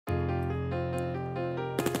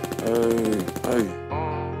Hey,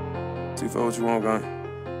 TFoe, what you want, gang?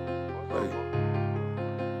 Hey.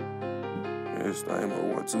 Yeah, this thing about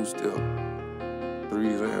 1, 2 step.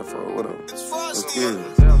 3s and 4, whatever. Let's get it.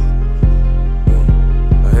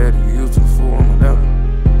 I had to get used to the fool on my level.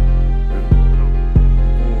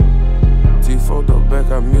 TFoe double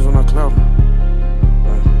back out music when I clap.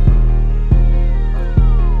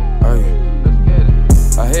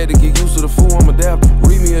 I had to get used to the fool, I'm adapting.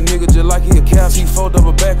 Read me a nigga just like he a cap. TFoe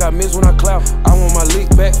double back, I miss when I clap. I want my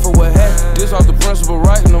lick back for what happened. This off the principle,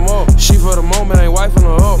 writing them up. She for the moment ain't wifing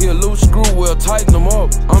her up. He a loose screw, well tighten them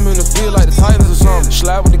up. I'm in the field like the Titans or something.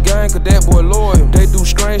 Slide with the gang, cause that boy loyal. They do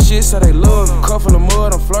strange shit, so they love him. Cuff full of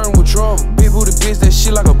mud, I'm flirting with trouble. Big booty bitch, that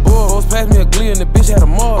shit like a bug. Boss passed me a glee and the bitch had a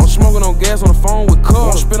mug. I'm smoking on gas on the phone with cuz.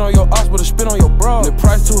 Wanna spit on your ox, but a spit on your bra. The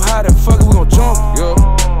price too high, then fuck it, we gon' jump. Yeah,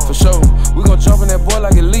 for sure. We gon' jump in that boy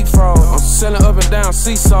like a leapfrog. I'm selling up and down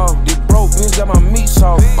seesaw. This broke bitch got my meat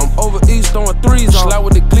soft. I'm over east throwing 3s on. Slide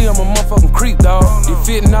with the glee, I'm a motherfucking creep, dawg. This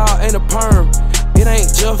fitting all ain't a perm. It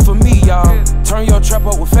ain't just for me, y'all. Turn your trap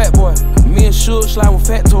up with Fat Boy. Me and Suge slide with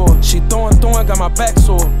Fat Toy. She throwing, got my back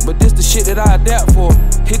sore. But this the shit that I adapt for.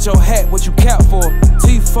 Hit your hat, what you cap for?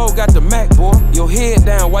 TFoe got the Mac, boy. Your head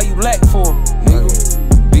down, why you lack for? Nigga.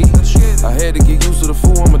 I had to get used to the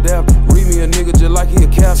fool, I'm adapting. Read me a nigga just like he a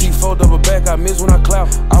cap. TFoe double back, I miss when I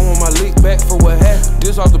clap. I want my lick back for what happened.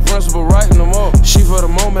 This off the principle, writing them up. She for the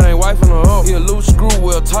moment ain't wifing her up. He a loose screw,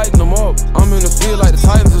 well tighten them up. I'm in the field like the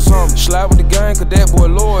Titans or something. Slide with the gang, cause that boy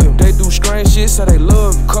loyal. They do strange shit, so they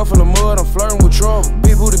love him. Cuff full of mud, I'm flirting with trouble.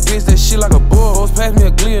 Big booty bitch, that shit like a bug. Boss passed me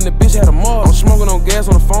a glee and the bitch had a mug. I'm smoking on gas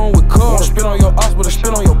on the phone with cuz. Wanna spit on your ox, but a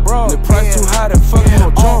spit on your bra. The price too high, then fuck it,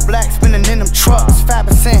 gon' jump. All black spinning in them trucks,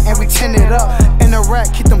 5% and we tin it up. In the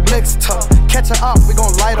rack, keep them blicks tough. Catch her up, we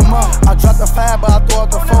gon' light them up. I dropped the 5, but I throw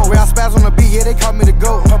out the 4. Where I spaz on the beat, yeah, they call me the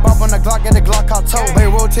GOAT. Pop up on the Glock, get the Glock out toe. They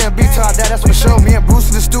roll 10 beat till I die, that's for sure. Me and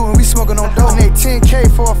Brucie the stew, and we smoking on dope. Donate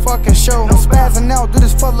 10K for a fucking show. I'm spazzing out, do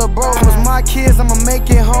this for little bro. It was my kids, I'ma make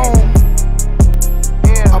it home.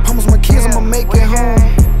 I promise my kids, I'ma make it home.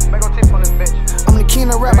 I'm the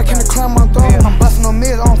king of rap, I can't climb my throne. I'm busting on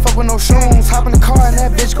mids, I don't fuck with no shrooms. Hop in the car and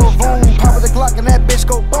that bitch go boom. Pop with the Glock and that bitch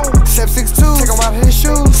go boom. Step 6'2", take him out of his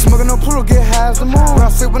shoes. Smoking no Pluto, get high as the moon. When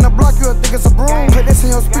I sit when I block you, I think it's a broom. Put this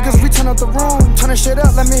in your speakers, we turn up the room. Turn the shit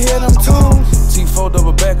up, let me hear them tunes. TFoe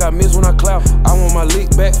double back, I miss when I clap. I want my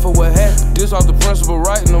lick back for what happened. This off the principle,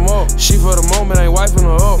 writing them up. She for the moment ain't wifing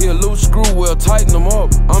her up. He a loose screw, well tighten them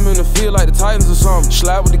up. I'm in the field like the Titans or something.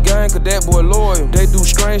 Slide with the gang, cause that boy loyal. They do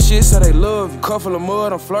strange shit, so they love you. Cuff full of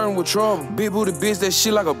mud, I'm flirting with trouble. Big booty bitch, that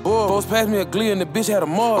shit like a bug. Boss passed me a glee and the bitch had a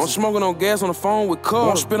mug. I'm smoking on gas on the phone with cuz.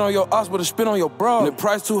 Wanna spit on your ox, but a spit on your bra. And the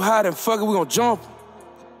price too high, then fuck it, we gon' jump.